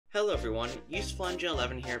Hello everyone,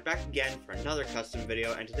 UsefulEngine11 here, back again for another custom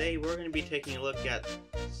video, and today we're going to be taking a look at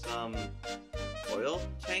some oil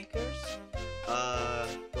tankers.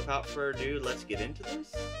 Without further ado, let's get into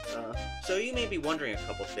this. So you may be wondering a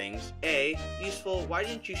couple things. A, Useful, why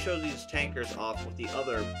didn't you show these tankers off with the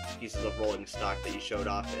other pieces of rolling stock that you showed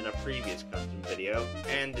off in a previous custom video?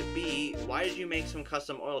 And B, why did you make some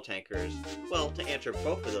custom oil tankers? Well, to answer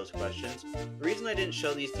both of those questions, the reason I didn't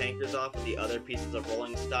show these tankers off with the other pieces of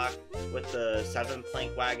rolling stock with the 7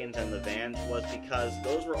 plank wagons and the vans was because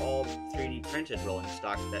those were all 3D printed rolling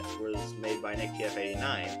stock that was made by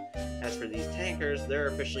NickTF89. As for these tankers, they're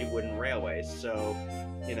officially wooden railways, so,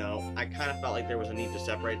 you know, I kind of felt like there was a need to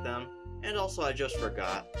separate them. And also, I just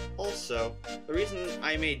forgot. Also, the reason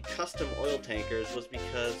I made custom oil tankers was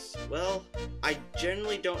because, well, I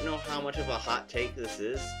generally don't know how much of a hot take this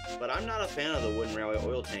is, but I'm not a fan of the wooden railway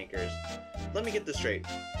oil tankers. Let me get this straight.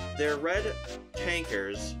 They're red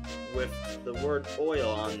tankers with the word oil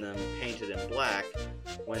on them painted in black,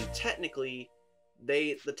 when technically,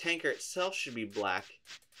 the tanker itself should be black,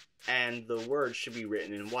 and the word should be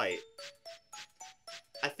written in white.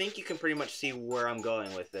 I think you can pretty much see where I'm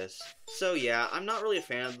going with this. So yeah, I'm not really a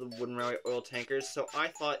fan of the wooden railway oil tankers, so I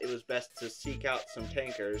thought it was best to seek out some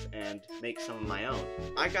tankers and make some of my own.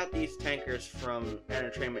 I got these tankers from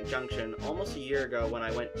Entertainment Junction almost a year ago when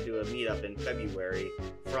I went to a meetup in February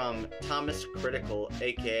from Thomas Critical,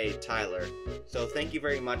 aka Tyler. So thank you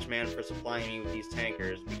very much, man, for supplying me with these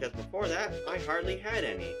tankers, because before that, I hardly had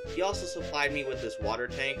any. He also supplied me with this water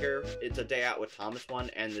tanker. It's a Day Out with Thomas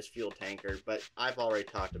one, and this fuel tanker, but I've already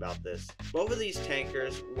talked about this. Both of these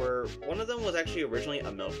tankers were, one of them was actually originally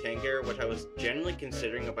a milk tanker, which I was genuinely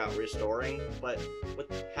considering about restoring, but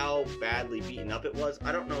with how badly beaten up it was,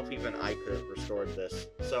 I don't know if even I could have restored this.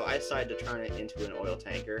 So I decided to turn it into an oil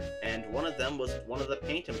tanker, and one of them was one of the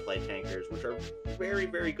paint and play tankers, which are very,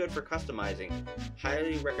 very good for customizing.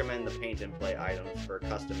 Highly recommend the paint and play items for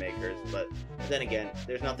custom makers, but then again,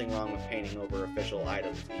 there's nothing wrong with painting over official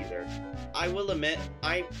items either. I will admit,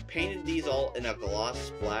 I painted these all in a gloss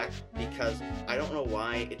black because I don't know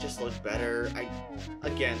why, it just looked better.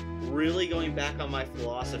 Again, really going back on my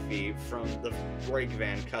philosophy from the brake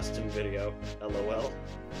van custom video, lol.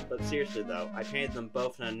 But seriously though, I painted them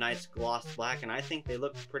both in a nice gloss black and I think they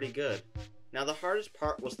look pretty good. Now the hardest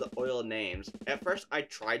part was the oil names. At first I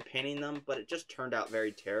tried painting them, but it just turned out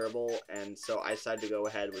very terrible, and so I decided to go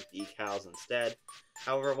ahead with decals instead.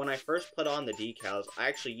 However, when I first put on the decals, I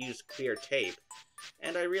actually used clear tape,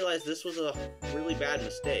 and I realized this was a really bad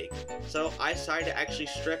mistake. So I decided to actually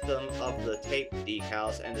strip them of the tape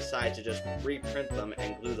decals and decided to just reprint them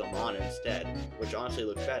and glue them on instead, which honestly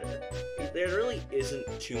looked better. There really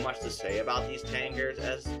isn't too much to say about these tankers,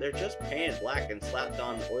 as they're just painted black and slapped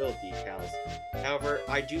on oil decals. However,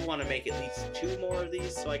 I do want to make at least 2 more of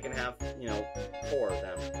these so I can have, 4 of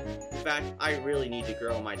them. In fact, I really need to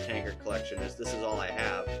grow my tanker collection, as this is all I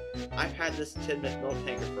have. I've had this Tidmouth milk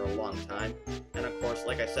tanker for a long time, and of course,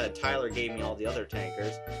 like I said, Tyler gave me all the other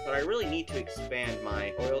tankers, but I really need to expand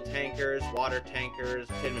my oil tankers, water tankers,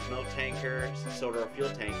 Tidmouth milk tankers, soda or fuel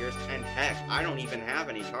tankers, and heck, I don't even have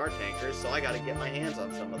any tar tankers, so I gotta get my hands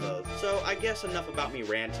on some of those. So I guess enough about me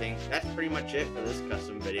ranting. That's pretty much it for this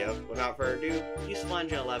custom video. Without further ado,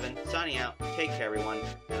 UsefulEngine11 signing out. Take care everyone,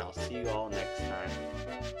 and I'll see you all next time.